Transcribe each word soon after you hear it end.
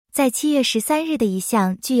在7月13日的一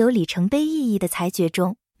项具有里程碑意义的裁决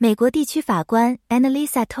中，美国地区法官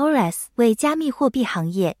Annalisa Torres 为加密货币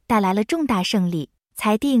行业带来了重大胜利，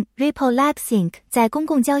裁定 Ripple Labs Inc. 在公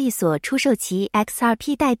共交易所出售其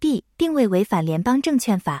XRP 代币并未违反联邦证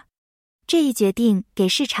券法。这一决定给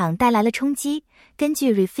市场带来了冲击。根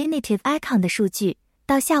据 Refinitiv Icon 的数据，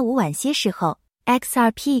到下午晚些时候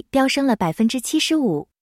XRP 飙升了 75%。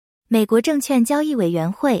美国证券交易委员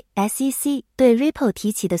会 SEC 对 Ripple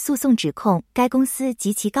提起的诉讼指控该公司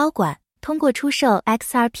及其高管通过出售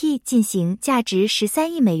XRP 进行价值13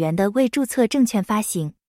亿美元的未注册证券发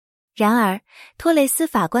行。然而，托雷斯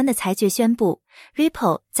法官的裁决宣布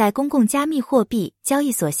 ，Ripple 在公共加密货币交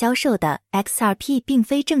易所销售的 XRP 并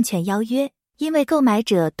非证券邀约，因为购买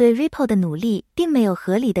者对 Ripple 的努力并没有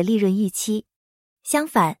合理的利润预期。相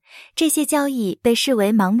反，这些交易被视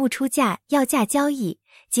为盲目出价要价交易，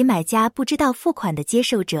即买家不知道付款的接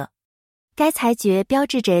受者。该裁决标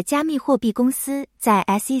志着加密货币公司在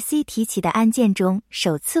SEC 提起的案件中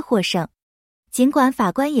首次获胜。尽管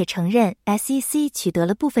法官也承认 SEC 取得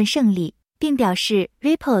了部分胜利，并表示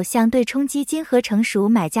Ripple 向对冲基金合成熟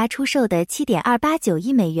买家出售的 7.289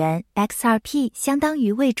 亿美元 XRP 相当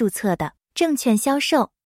于未注册的证券销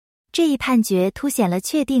售。这一判决凸显了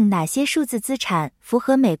确定哪些数字资产符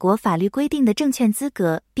合美国法律规定的证券资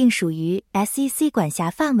格并属于 SEC 管辖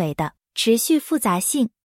范围的持续复杂性。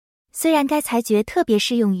虽然该裁决特别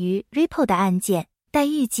适用于 Ripple 的案件，但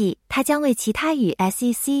预计它将为其他与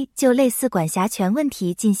SEC 就类似管辖权问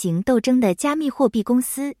题进行斗争的加密货币公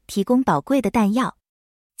司提供宝贵的弹药。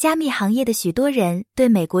加密行业的许多人对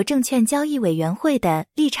美国证券交易委员会的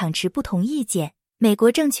立场持不同意见。美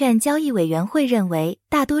国证券交易委员会认为，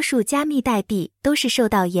大多数加密代币都是受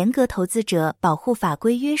到严格投资者保护法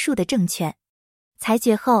规约束的证券。裁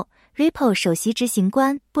决后 ，Ripple 首席执行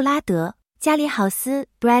官布拉德·加林豪斯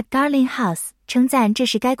 （Brad Garlinghouse） 称赞这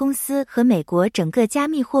是该公司和美国整个加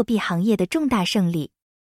密货币行业的重大胜利。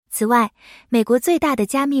此外，美国最大的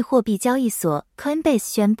加密货币交易所 Coinbase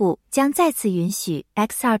宣布将再次允许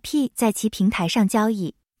XRP 在其平台上交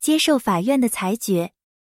易，接受法院的裁决。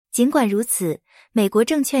尽管如此，美国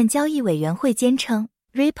证券交易委员会坚称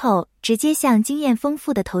Ripple 直接向经验丰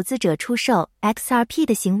富的投资者出售 XRP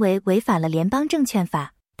的行为违反了联邦证券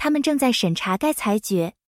法，他们正在审查该裁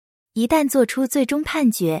决。一旦做出最终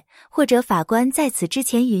判决，或者法官在此之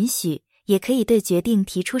前允许，也可以对决定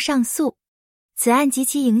提出上诉。此案及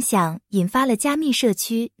其影响引发了加密社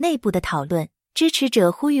区内部的讨论，支持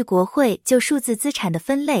者呼吁国会就数字资产的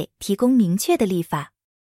分类提供明确的立法。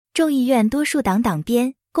众议院多数党党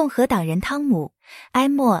鞭共和党人汤姆·埃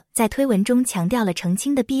默在推文中强调了澄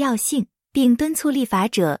清的必要性，并敦促立法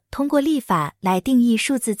者通过立法来定义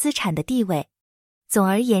数字资产的地位。总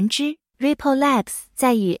而言之， Ripple Labs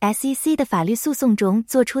在与 SEC 的法律诉讼中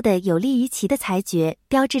做出的有利于其的裁决，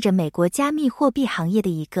标志着美国加密货币行业的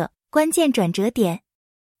一个关键转折点。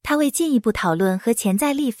它为进一步讨论和潜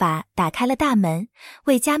在立法打开了大门，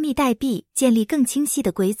为加密代币建立更清晰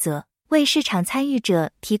的规则，为市场参与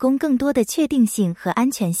者提供更多的确定性和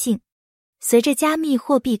安全性。随着加密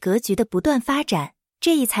货币格局的不断发展，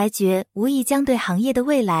这一裁决无疑将对行业的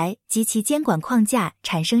未来及其监管框架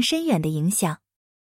产生深远的影响。